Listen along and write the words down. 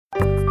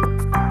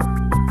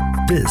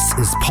This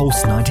is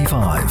Pulse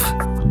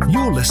 95.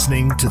 You're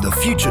listening to the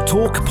Future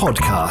Talk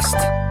podcast.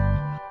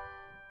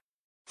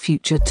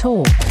 Future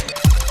Talk.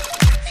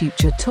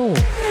 Future Talk.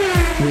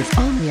 With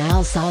Omnia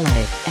Al Saleh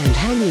and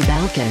Hani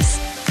Balkis.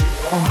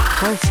 On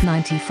Pulse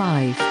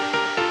 95.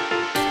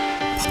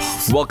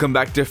 Welcome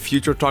back to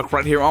Future Talk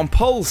right here on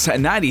Pulse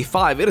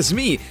 95. It is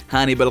me,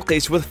 Hani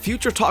Balkis, with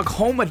Future Talk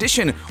Home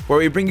Edition, where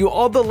we bring you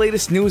all the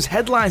latest news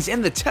headlines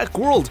in the tech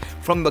world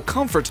from the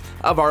comfort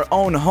of our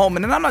own home.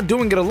 And I'm not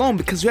doing it alone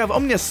because we have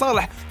Omnia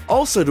Saleh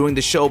also doing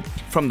the show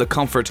from the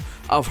comfort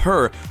of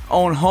her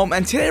own home.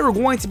 And today we're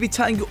going to be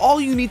telling you all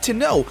you need to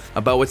know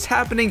about what's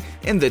happening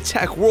in the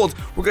tech world.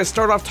 We're going to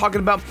start off talking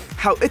about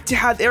how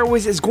Etihad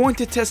Airways is going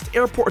to test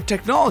airport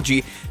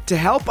technology to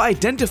help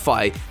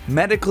identify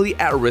medically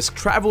at-risk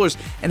travelers,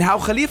 and how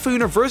Khalifa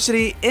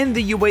University in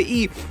the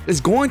UAE is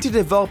going to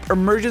develop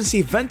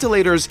emergency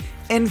ventilators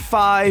in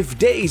 5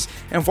 days.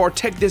 And for our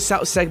Tech This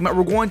Out segment,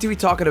 we're going to be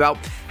talking about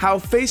how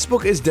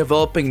Facebook is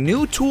developing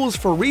new tools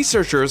for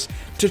researchers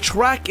to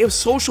track if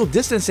social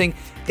distancing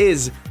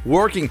is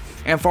working.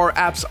 And for our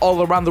apps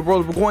all around the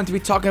world, we're going to be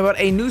talking about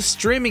a new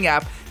streaming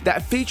app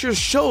that features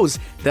shows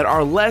that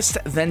are less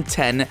than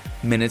 10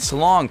 minutes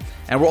long.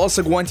 And we're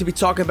also going to be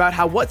talking about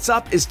how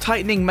WhatsApp is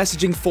tightening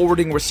messaging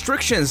forwarding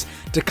restrictions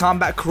to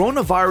combat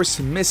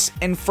coronavirus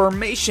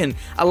misinformation.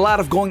 A lot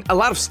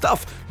of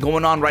stuff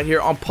going on right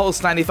here on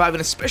Pulse 95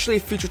 and especially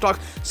Future Talk.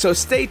 So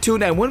stay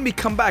tuned, and when we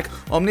come back,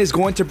 Omni is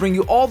going to bring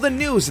you all the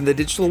news in the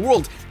digital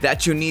world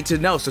that you need to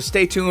know. So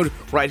stay tuned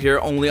right here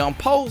only on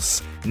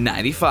Pulse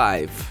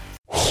 95.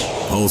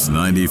 Pulse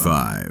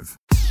 95.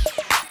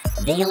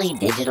 Daily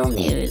digital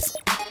news.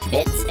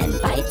 Bits and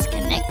bytes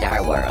connect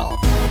our world.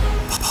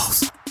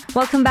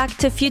 Welcome back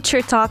to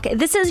Future Talk.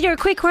 This is your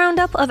quick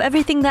roundup of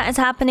everything that is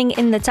happening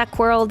in the tech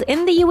world,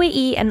 in the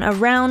UAE and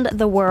around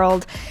the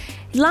world.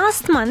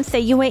 Last month,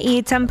 the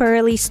UAE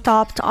temporarily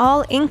stopped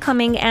all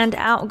incoming and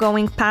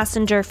outgoing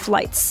passenger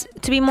flights.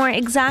 To be more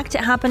exact,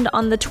 it happened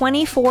on the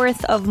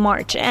 24th of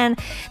March. And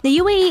the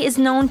UAE is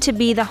known to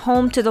be the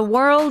home to the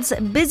world's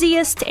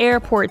busiest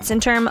airports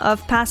in terms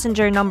of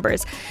passenger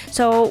numbers.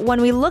 So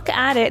when we look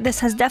at it, this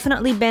has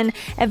definitely been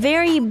a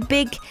very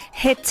big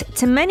hit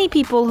to many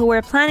people who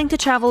were planning to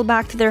travel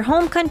back to their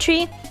home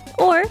country,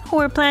 or who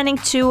are planning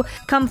to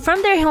come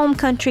from their home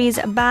countries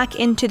back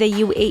into the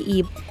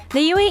UAE.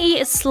 The UAE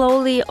is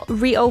slowly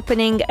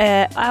reopening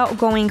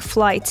outgoing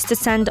flights to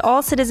send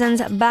all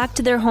citizens back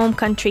to their home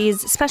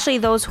countries, especially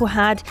those who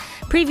had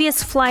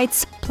previous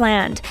flights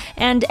planned.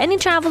 And any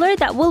traveler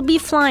that will be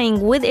flying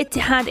with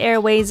Etihad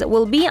Airways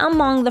will be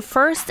among the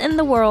first in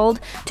the world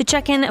to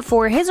check in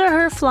for his or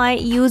her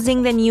flight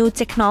using the new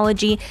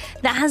technology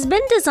that has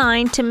been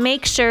designed to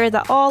make sure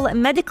that all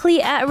medically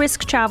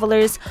at-risk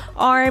travelers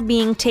are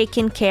being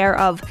taken care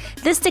of.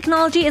 This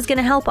technology is going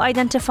to help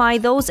identify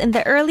those in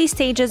the early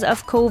stages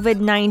of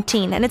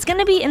COVID-19, and it's going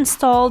to be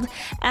installed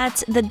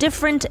at the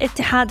different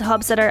Etihad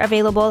hubs that are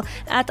available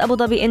at Abu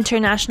Dhabi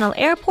International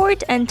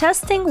Airport, and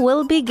testing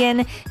will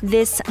begin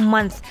this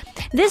month.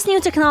 This new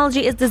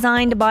technology is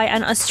designed by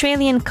an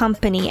Australian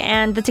company,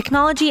 and the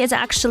technology is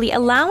actually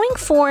allowing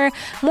for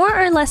more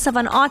or less of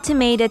an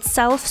automated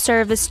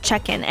self-service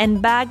check-in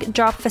and bag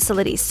drop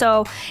facility.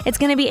 So it's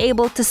going to be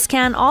able to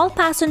scan all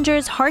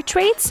passengers' heart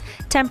rates,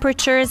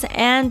 temperatures,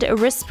 and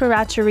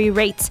respiratory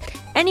rates.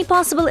 Any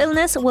possible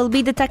illness will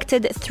be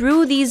detected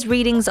through these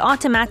readings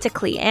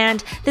automatically,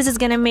 and this is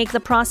going to make the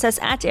process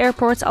at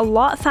airports a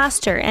lot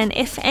faster. And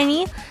if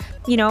any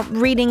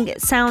reading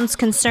sounds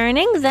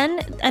concerning, then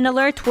an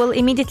alert will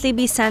immediately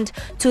be sent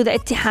to the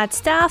Etihad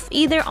staff,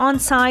 either on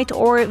site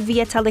or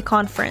via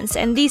teleconference.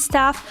 And these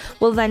staff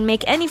will then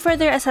make any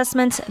further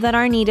assessments that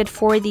are needed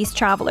for these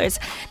travelers.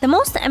 The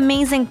most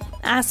amazing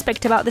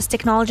aspect about this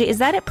technology is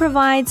that it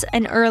provides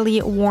an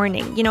early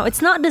warning.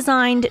 It's not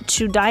designed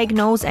to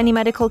diagnose any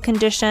medical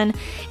condition.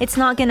 It's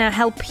not going to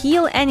help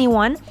heal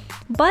anyone,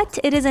 but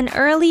it is an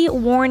early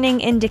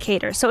warning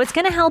indicator. So it's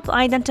going to help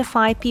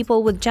identify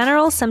people with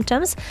general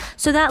symptoms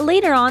so that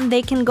later on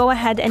they can go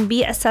ahead and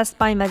be assessed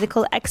by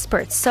medical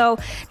experts. So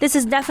this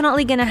is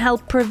definitely going to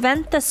help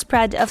prevent the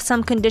spread of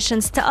some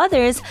conditions to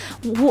others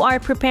who are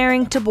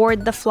preparing to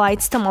board the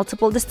flights to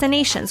multiple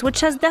destinations,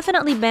 which has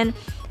definitely been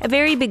a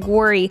very big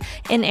worry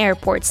in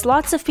airports.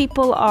 Lots of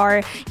people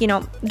are,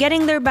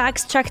 getting their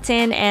bags checked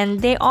in,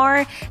 and they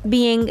are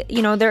being,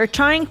 they're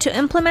trying to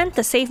implement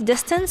the safe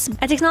distance.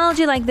 A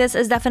technology like this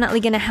is definitely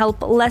going to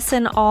help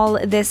lessen all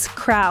this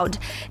crowd.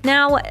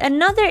 Now,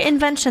 another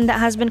invention that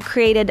has been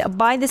created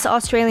by this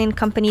Australian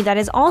company that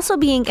is also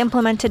being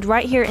implemented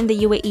right here in the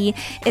UAE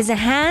is a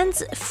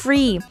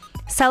hands-free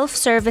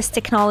self-service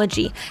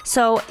technology.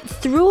 So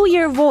through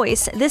your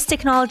voice, this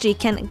technology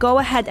can go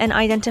ahead and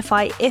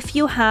identify if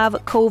you have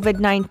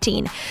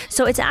COVID-19.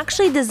 So it's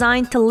actually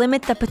designed to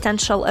limit the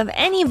potential of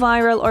any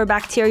viral or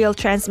bacterial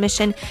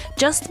transmission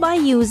just by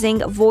using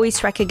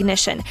voice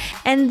recognition.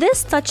 And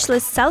this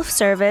touchless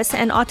self-service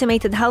and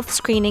automated health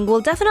screening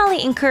will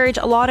definitely encourage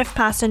a lot of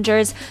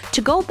passengers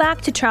to go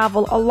back to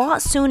travel a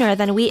lot sooner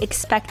than we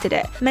expected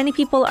it. Many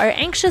people are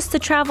anxious to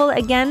travel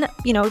again,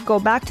 go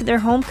back to their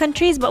home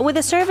countries, but with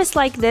a service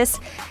like this,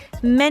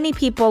 many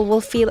people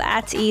will feel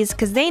at ease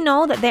because they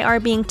know that they are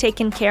being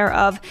taken care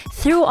of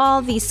through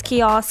all these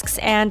kiosks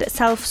and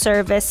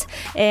self-service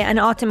and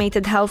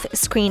automated health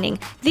screening.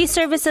 These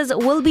services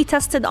will be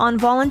tested on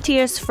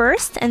volunteers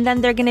first, and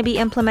then they're going to be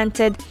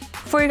implemented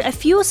for a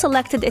few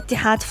selected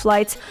Etihad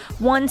flights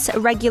once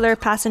regular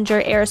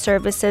passenger air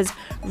services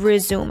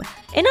resume.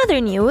 In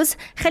other news,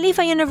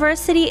 Khalifa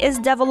University is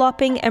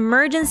developing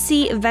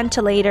emergency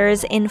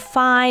ventilators in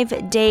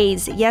 5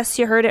 days. Yes,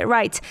 you heard it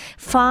right.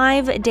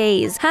 5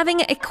 days.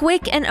 Having a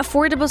quick and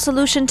affordable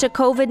solution to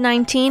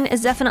COVID-19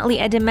 is definitely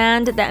a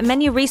demand that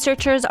many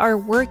researchers are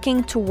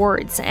working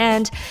towards.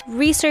 And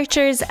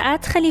researchers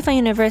at Khalifa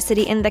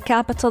University in the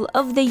capital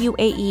of the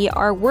UAE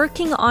are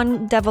working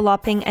on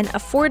developing an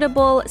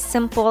affordable,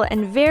 simple,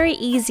 and very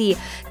easy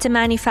to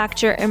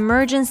manufacture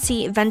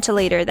emergency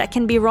ventilator that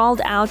can be rolled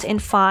out in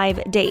 5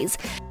 days.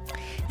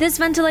 This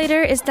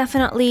ventilator is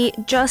definitely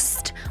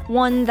just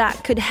one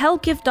that could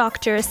help give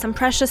doctors some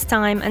precious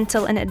time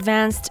until an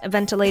advanced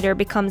ventilator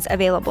becomes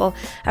available.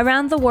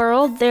 Around the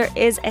world, there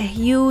is a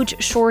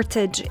huge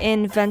shortage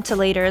in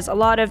ventilators. A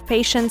lot of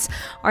patients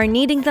are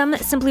needing them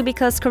simply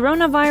because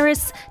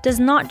coronavirus does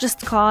not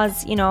just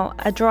cause,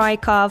 a dry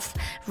cough,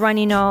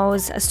 runny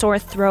nose, a sore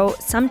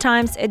throat.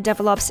 Sometimes it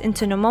develops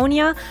into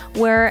pneumonia,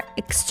 where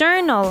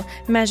external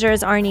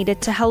measures are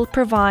needed to help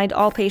provide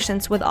all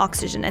patients with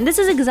oxygen. And this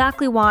is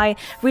exactly why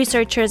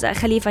researchers at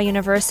Khalifa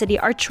University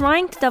are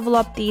trying to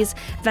develop these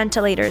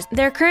ventilators.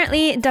 They're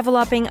currently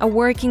developing a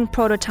working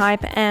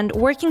prototype and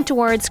working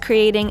towards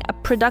creating a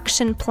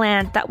production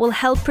plant that will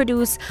help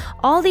produce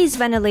all these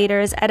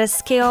ventilators at a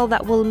scale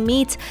that will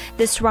meet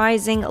this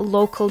rising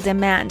local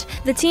demand.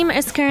 The team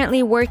is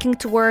currently working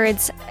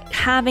towards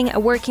having a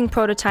working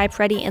prototype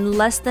ready in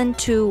less than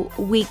 2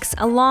 weeks,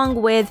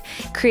 along with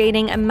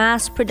creating a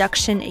mass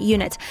production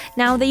unit.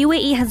 Now, the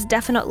UAE has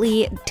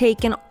definitely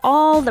taken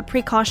all the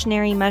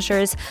precautionary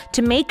measures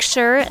to make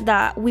sure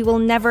that we will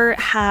never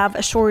have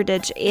a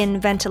shortage in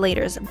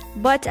ventilators.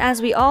 But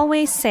as we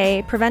always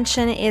say,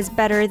 prevention is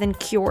better than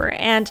cure.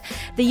 And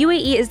the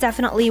UAE is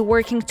definitely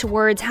working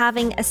towards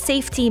having a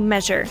safety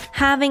measure,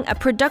 having a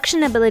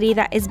production ability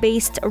that is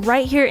based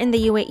right here in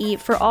the UAE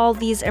for all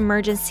these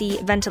emergency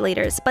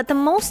ventilators. But the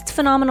most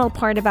phenomenal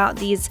part about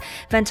these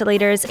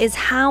ventilators is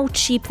how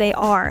cheap they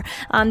are.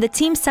 The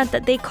team said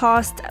that they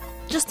cost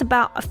just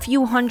about a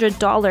few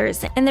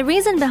 $100s. And the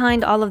reason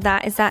behind all of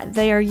that is that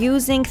they are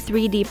using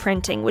 3D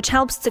printing, which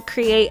helps to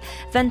create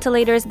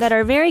ventilators that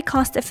are very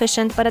cost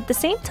efficient, but at the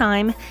same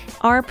time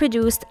are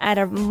produced at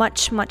a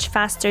much, much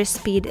faster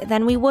speed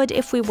than we would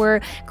if we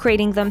were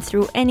creating them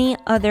through any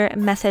other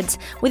methods.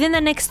 Within the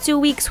next 2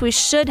 weeks, we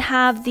should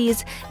have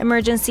these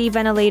emergency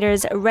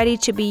ventilators ready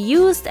to be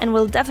used, and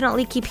we'll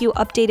definitely keep you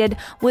updated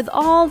with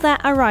all that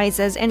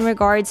arises in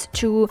regards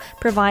to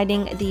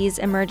providing these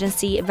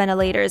emergency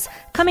ventilators.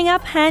 Coming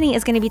up, Hani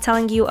is going to be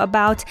telling you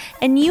about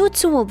a new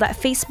tool that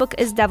Facebook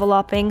is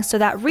developing so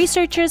that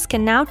researchers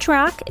can now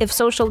track if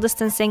social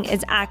distancing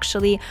is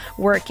actually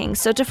working.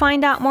 So to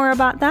find out more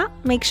about that,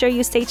 make sure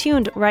you stay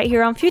tuned right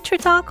here on Future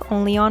Talk,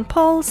 only on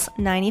Pulse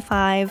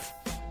 95.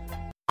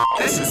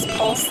 This is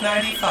Pulse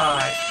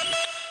 95.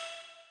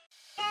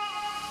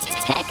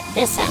 Check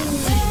this out.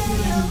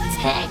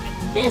 Check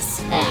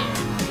this out.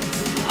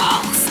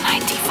 Pulse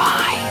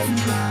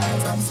 95.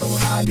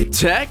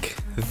 Check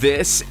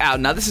this out.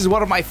 Now, this is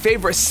one of my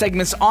favorite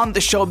segments on the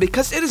show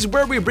because it is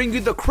where we bring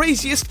you the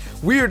craziest,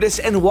 weirdest,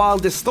 and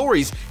wildest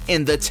stories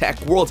in the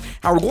tech world.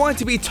 And we're going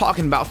to be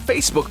talking about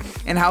Facebook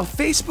and how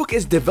Facebook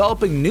is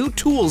developing new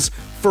tools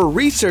for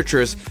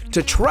researchers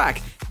to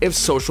track if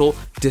social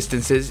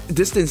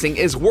distancing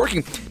is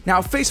working.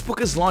 Now, Facebook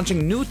is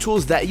launching new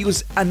tools that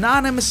use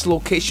anonymous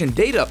location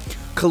data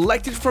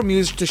collected from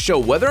users to show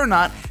whether or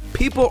not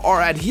people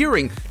are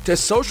adhering to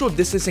social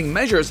distancing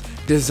measures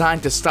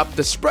designed to stop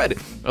the spread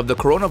of the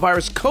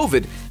coronavirus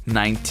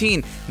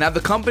COVID-19. Now, the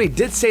company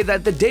did say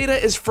that the data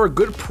is for a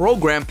good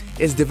program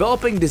is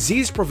developing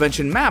disease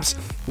prevention maps,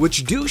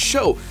 which do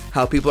show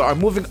how people are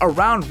moving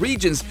around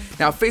regions.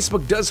 Now,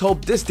 Facebook does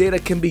hope this data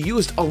can be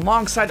used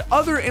alongside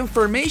other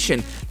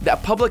information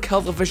that public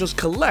health officials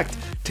collect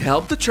to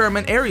help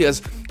determine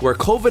areas where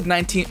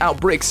COVID-19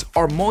 outbreaks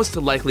are most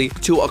likely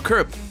to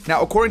occur.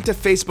 Now, according to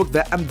Facebook,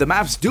 the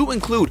maps do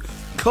include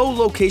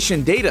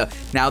co-location data.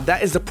 Now,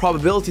 that is the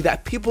probability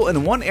that people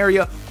in one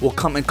area will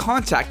come in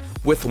contact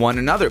with one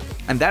another.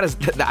 And I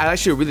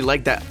actually really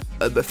like that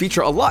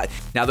feature a lot.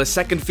 Now, the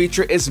second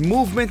feature is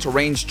movement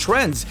range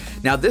trends.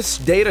 Now, this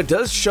data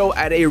does show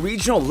at a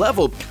regional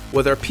level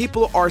whether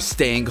people are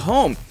staying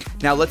home.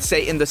 Now, let's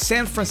say in the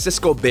San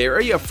Francisco Bay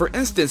Area, for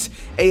instance,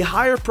 a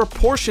higher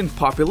proportion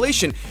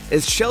population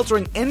is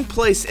sheltering in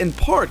place in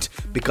part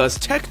because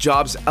tech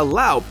jobs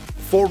allow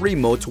for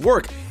remote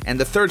work. And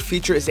the third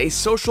feature is a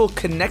social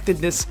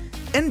connectedness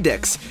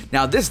index.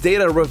 Now, this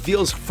data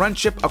reveals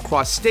friendship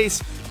across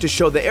states to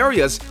show the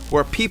areas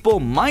where people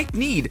might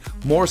need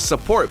more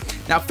support.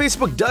 Now,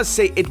 Facebook does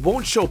say it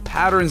won't show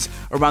patterns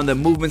around the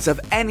movements of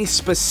any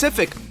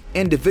specific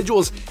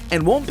individuals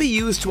and won't be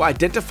used to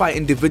identify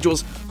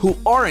individuals who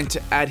aren't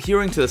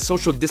adhering to the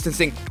social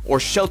distancing or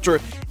shelter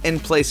in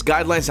place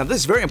guidelines. Now, this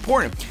is very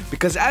important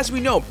because, as we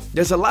know,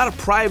 there's a lot of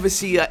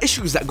privacy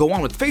issues that go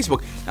on with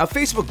Facebook. Now,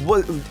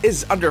 Facebook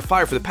is under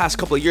fire for the past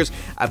couple of years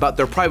about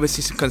their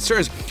privacy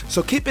concerns.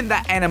 So keeping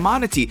that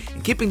anonymity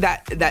and keeping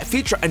that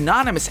feature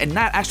anonymous and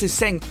not actually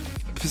saying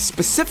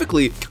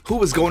specifically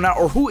who is going out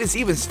or who is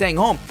even staying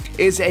home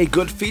is a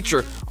good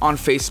feature on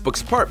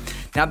Facebook's part.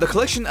 Now, the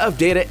collection of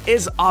data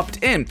is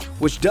opt-in,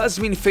 which does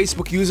mean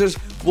Facebook users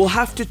will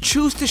have to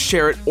choose to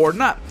share it or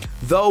not,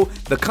 though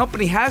the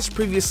company has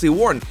previously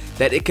warned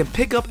that it can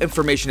pick up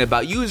information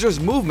about users'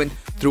 movement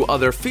through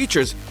other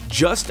features,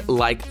 just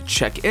like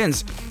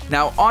check-ins.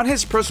 Now, on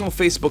his personal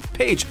Facebook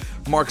page,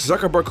 Mark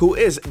Zuckerberg, who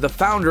is the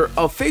founder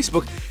of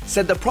Facebook,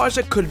 said the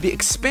project could be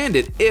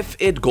expanded if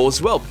it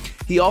goes well.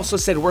 He also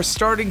said, "We're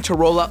starting to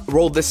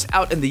roll this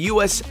out in the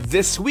US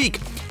this week,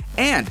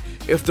 and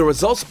if the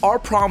results are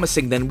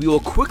promising, then we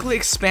will quickly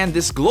expand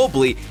this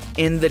globally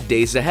in the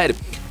days ahead."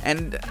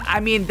 And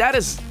I mean, that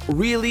is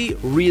really,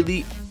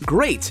 really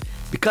great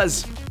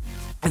because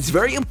it's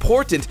very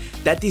important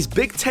that these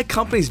big tech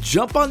companies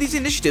jump on these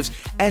initiatives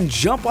and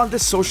jump on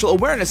this social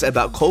awareness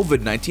about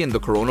COVID-19 and the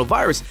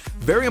coronavirus.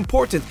 Very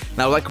important.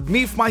 Now, like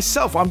me,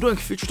 myself, I'm doing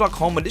Future Talk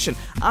Home Edition.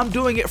 I'm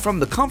doing it from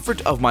the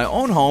comfort of my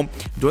own home,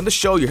 doing the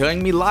show. You're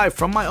hearing me live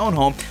from my own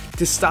home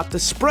to stop the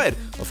spread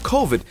of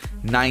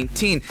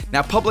COVID-19.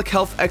 Now, public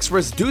health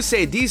experts do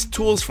say these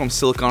tools from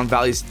Silicon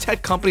Valley's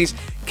tech companies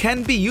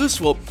can be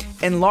useful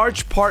in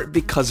large part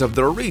because of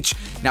their reach.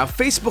 Now,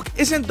 Facebook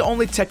isn't the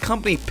only tech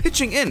company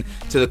pitching in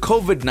to the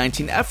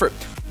COVID-19 effort.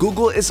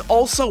 Google is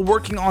also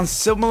working on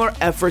similar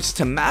efforts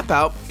to map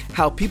out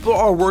how people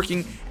are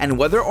working and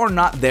whether or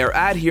not they're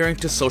adhering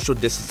to social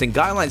distancing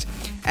guidelines.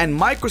 And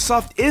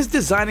Microsoft is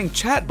designing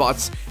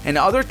chatbots and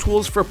other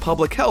tools for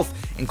public health,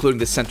 including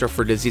the Center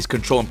for Disease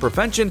Control and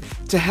Prevention,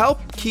 to help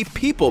keep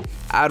people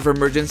out of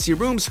emergency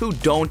rooms who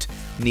don't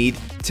need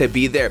to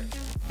be there.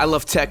 I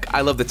love tech.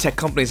 I love the tech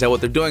companies and what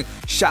they're doing.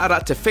 Shout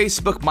out to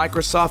Facebook,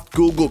 Microsoft,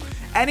 Google,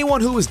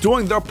 anyone who is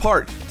doing their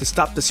part to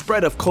stop the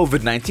spread of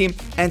COVID-19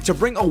 and to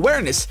bring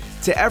awareness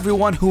to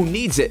everyone who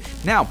needs it.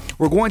 Now,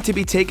 we're going to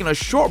be taking a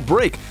short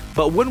break,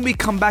 but when we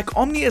come back,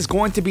 Omni is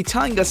going to be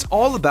telling us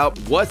all about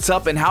what's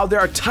up and how they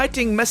are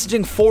tightening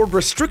messaging forward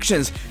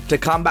restrictions to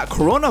combat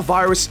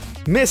coronavirus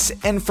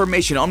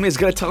misinformation. Omni is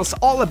going to tell us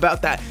all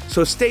about that,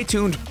 so stay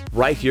tuned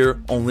right here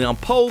only on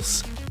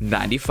Pulse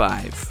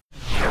 95.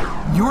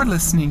 You're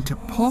listening to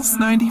Pulse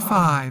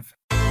 95.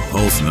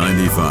 Pulse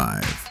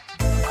 95.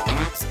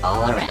 Apps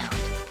all around.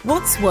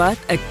 What's worth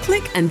a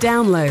click and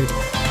download?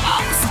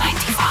 Pulse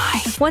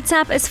 95.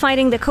 WhatsApp is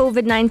fighting the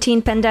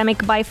COVID-19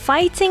 pandemic by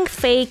fighting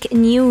fake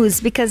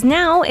news because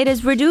now it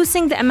is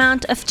reducing the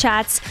amount of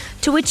chats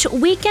to which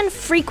we can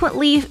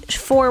frequently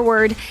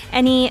forward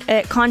any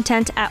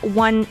content at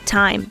one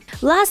time.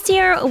 Last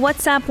year,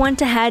 WhatsApp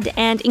went ahead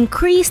and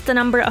increased the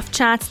number of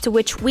chats to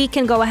which we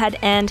can go ahead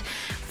and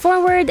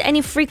forward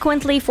any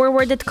frequently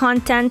forwarded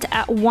content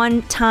at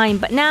one time.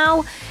 But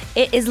now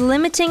it is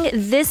limiting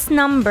this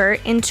number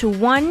into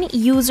one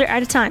user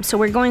at a time. So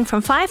we're going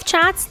from 5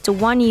 chats to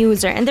 1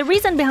 user. And the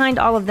reason behind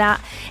all of that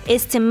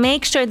is to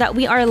make sure that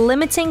we are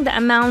limiting the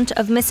amount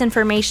of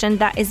misinformation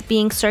that is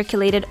being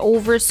circulated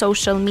over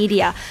social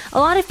media. A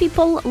lot of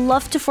people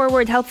love to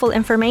forward helpful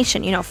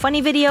information,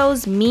 funny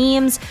videos,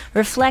 memes,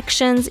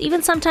 reflections,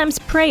 even sometimes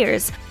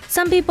prayers.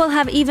 Some people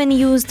have even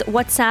used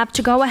WhatsApp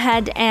to go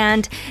ahead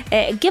and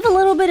give a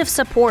little bit of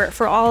support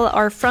for all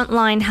our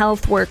frontline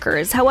health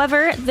workers.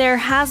 However, there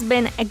has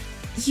been a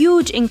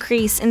huge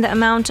increase in the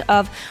amount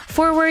of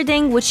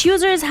forwarding, which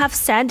users have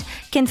said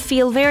can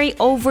feel very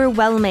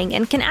overwhelming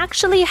and can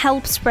actually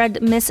help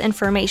spread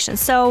misinformation.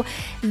 So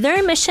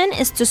their mission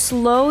is to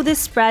slow the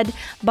spread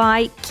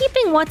by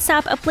keeping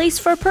WhatsApp a place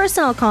for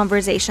personal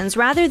conversations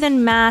rather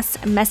than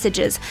mass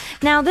messages.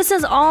 Now, this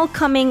is all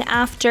coming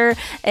after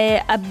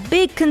a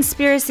big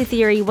conspiracy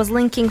theory was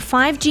linking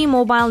 5G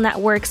mobile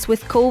networks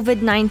with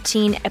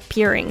COVID-19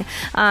 appearing.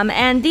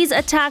 And these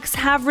attacks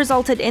have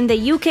resulted in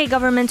the UK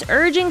government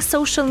urging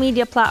social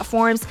media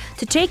platforms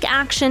to take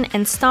action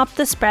and stop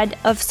the spread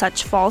of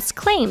such false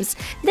claims.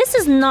 This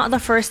is not the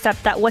first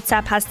step that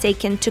WhatsApp has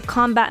taken to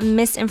combat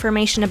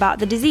misinformation about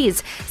the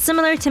disease.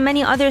 Similar to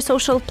many other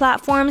social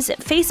platforms,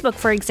 Facebook,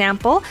 for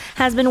example,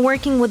 has been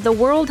working with the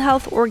World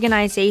Health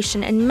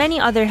Organization and many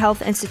other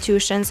health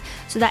institutions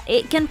so that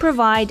it can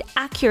provide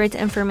accurate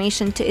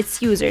information to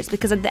its users,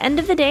 because at the end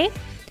of the day,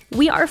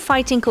 we are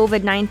fighting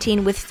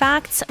COVID-19 with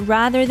facts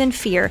rather than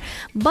fear,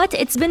 but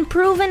it's been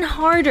proven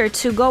harder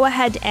to go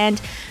ahead and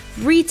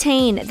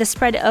retain the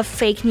spread of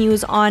fake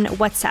news on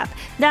WhatsApp.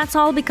 That's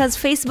all because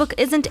Facebook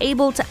isn't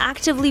able to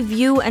actively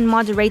view and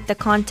moderate the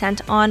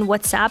content on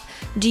WhatsApp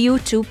due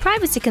to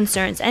privacy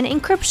concerns and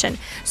encryption.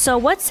 So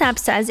WhatsApp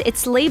says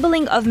its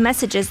labeling of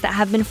messages that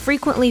have been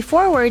frequently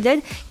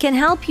forwarded can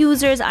help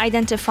users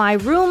identify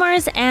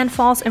rumors and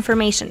false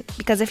information.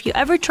 Because if you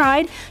ever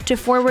tried to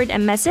forward a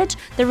message,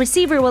 the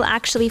receiver will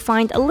actually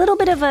find a little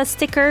bit of a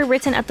sticker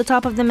written at the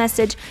top of the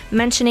message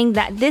mentioning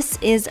that this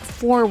is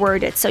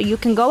forwarded. So you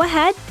can go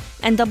ahead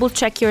and double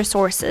check your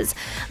sources.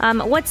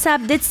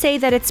 WhatsApp did say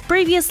that its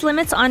previous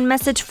limits on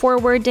message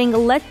forwarding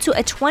led to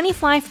a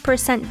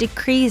 25%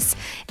 decrease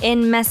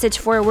in message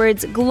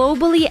forwards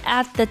globally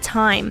at the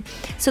time.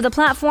 So the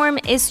platform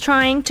is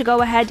trying to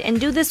go ahead and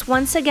do this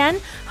once again,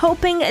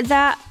 hoping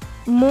that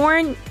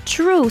more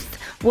truth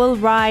will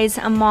rise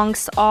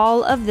amongst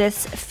all of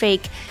this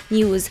fake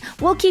news.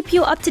 We'll keep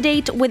you up to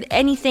date with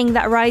anything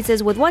that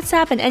rises with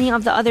WhatsApp and any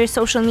of the other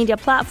social media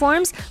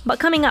platforms. But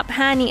coming up,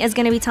 Hani is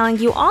going to be telling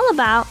you all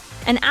about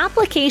an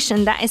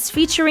application that is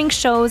featuring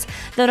shows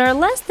that are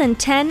less than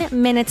 10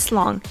 minutes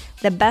long.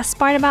 The best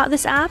part about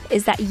this app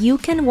is that you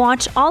can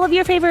watch all of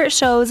your favorite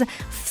shows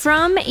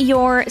from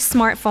your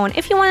smartphone.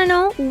 If you want to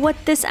know what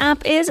this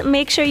app is,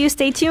 make sure you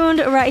stay tuned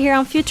right here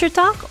on Future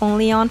Talk,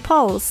 only on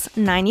Pulse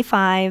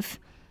 95.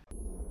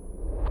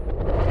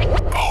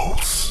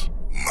 Pulse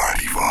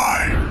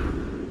 95.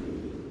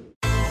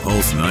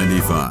 Pulse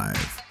 95.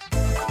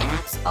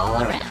 Apps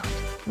all around.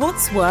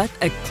 What's worth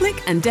a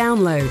click and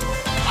download?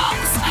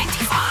 Pulse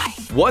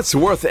 95. What's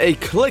worth a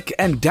click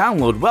and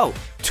download? Well,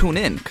 tune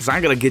in because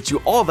I'm going to get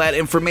you all that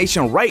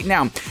information right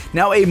now.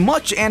 Now, a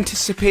much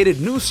anticipated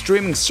new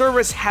streaming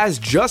service has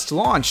just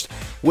launched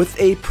with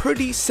a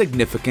pretty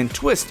significant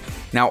twist.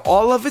 Now,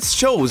 all of its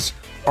shows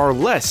are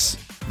less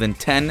than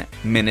 10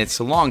 minutes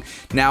long.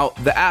 Now,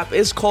 the app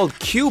is called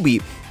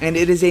QB, and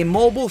it is a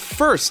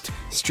mobile-first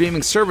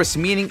streaming service,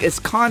 meaning its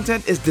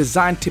content is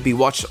designed to be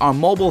watched on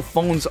mobile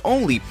phones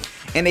only.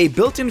 And a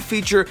built-in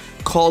feature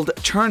called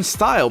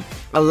Turnstile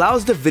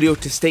allows the video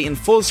to stay in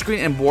full screen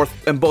in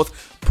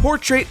both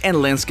portrait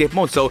and landscape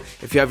mode. So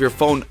if you have your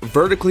phone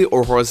vertically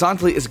or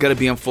horizontally, it's going to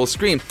be on full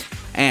screen.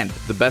 And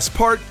the best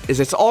part is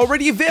it's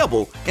already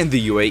available in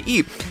the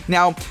UAE.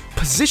 Now,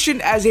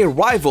 positioned as a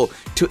rival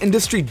to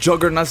industry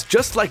juggernauts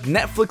just like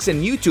Netflix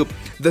and YouTube,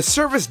 the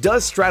service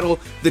does straddle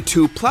the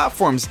two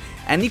platforms.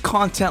 Any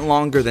content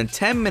longer than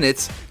 10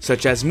 minutes,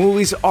 such as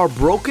movies, are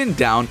broken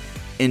down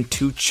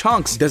into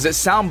chunks. Does it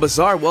sound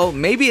bizarre? Well,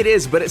 maybe it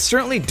is, but it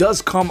certainly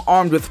does come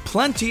armed with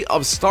plenty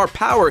of star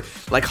power,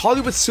 like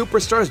Hollywood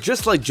superstars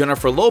just like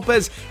Jennifer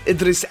Lopez,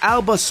 Idris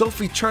Elba,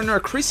 Sophie Turner,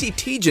 Chrissy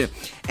Teigen,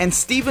 and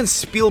Steven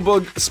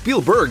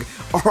Spielberg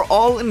are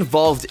all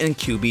involved in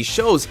QB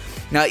shows.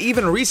 Now,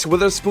 even Reese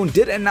Witherspoon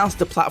did announce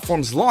the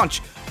platform's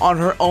launch on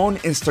her own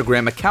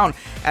Instagram account,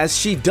 as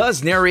she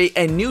does narrate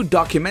a new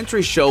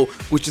documentary show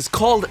which is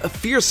called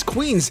Fierce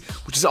Queens,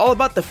 which is all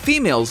about the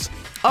females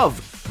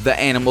of the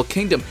animal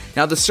kingdom.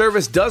 Now, the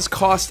service does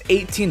cost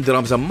 18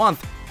 dirhams a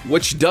month,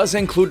 which does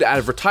include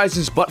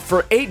advertisements, but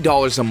for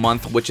 $8 a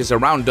month, which is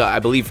around, I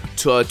believe,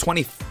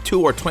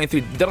 22 or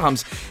 23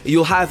 dirhams,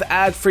 you'll have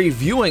ad-free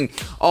viewing,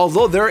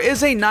 although there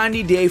is a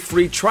 90-day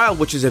free trial,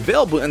 which is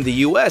available in the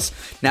US.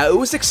 Now, it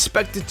was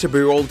expected to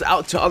be rolled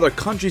out to other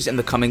countries in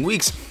the coming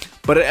weeks,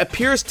 but it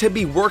appears to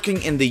be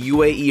working in the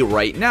UAE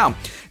right now.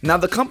 Now,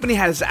 the company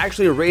has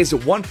actually raised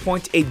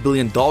 $1.8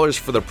 billion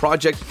for the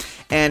project,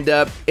 and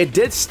it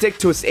did stick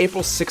to its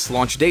April 6th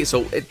launch date,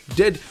 so it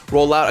did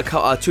roll out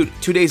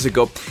two days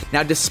ago.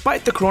 Now,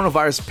 despite the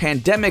coronavirus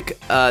pandemic,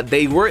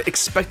 they were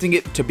expecting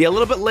it to be a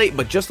little bit late,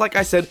 but just like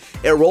I said,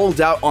 it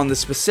rolled out on the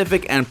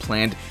specific and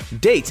planned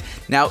date.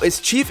 Now, its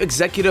chief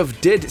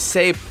executive did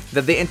say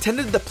that they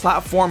intended the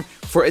platform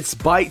for its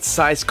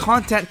bite-sized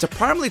content to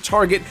primarily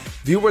target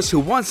viewers who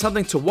want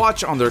something to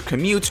watch on their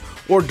commute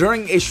or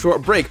during a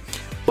short break.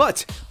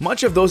 But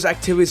much of those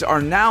activities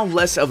are now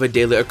less of a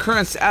daily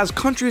occurrence, as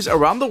countries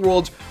around the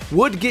world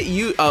are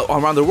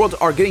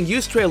getting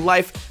used to a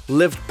life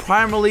lived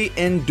primarily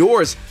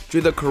indoors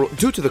due to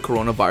the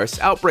coronavirus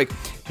outbreak.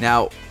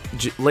 Now,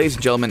 ladies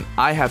and gentlemen,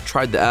 I have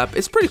tried the app.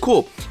 It's pretty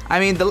cool. I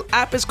mean, the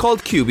app is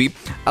called QB.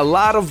 A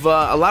lot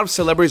of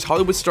celebrities,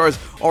 Hollywood stars,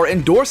 are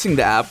endorsing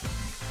the app.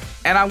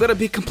 And I'm gonna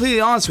be completely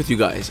honest with you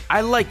guys.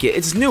 I like it.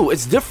 It's new.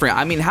 It's different.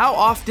 I mean, how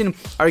often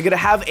are you gonna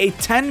have a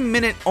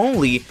 10-minute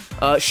only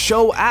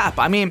show app?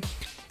 I mean,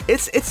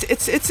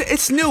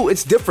 it's new.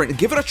 It's different.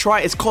 Give it a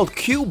try. It's called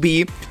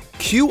QB.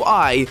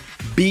 QIBI.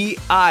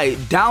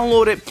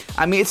 Download it.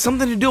 I mean, it's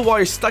something to do while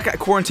you're stuck at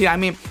quarantine. I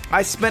mean,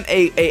 I spent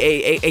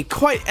a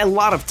quite a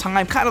lot of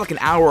time, kind of like an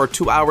hour or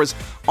 2 hours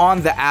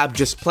on the app,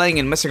 just playing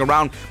and messing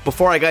around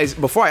before I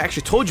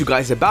actually told you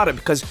guys about it,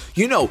 because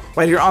you know,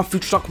 right here on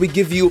Future Talk, we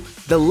give you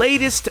the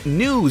latest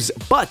news,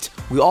 but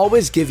we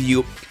always give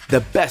you the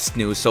best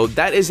news. So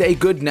that is a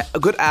good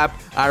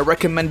app. I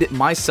recommend it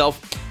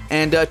myself.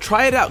 And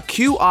try it out.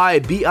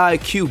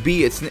 QIBIQB.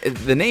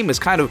 The name is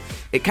kind of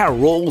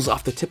rolls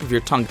off the tip of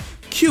your tongue.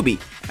 QB.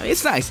 I mean,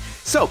 it's nice.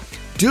 So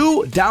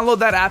do download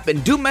that app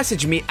and do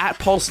message me at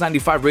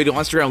Pulse95 Radio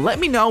on Instagram. Let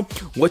me know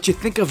what you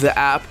think of the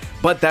app.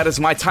 But that is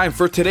my time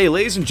for today,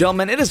 ladies and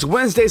gentlemen. It is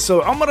Wednesday,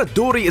 so Umar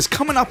Duri is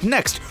coming up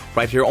next,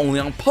 right here only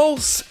on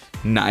Pulse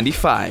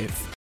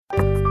 95.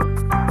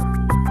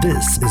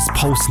 This is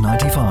Pulse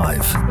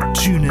 95.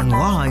 Tune in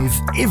live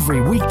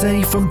every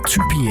weekday from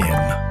 2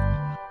 p.m.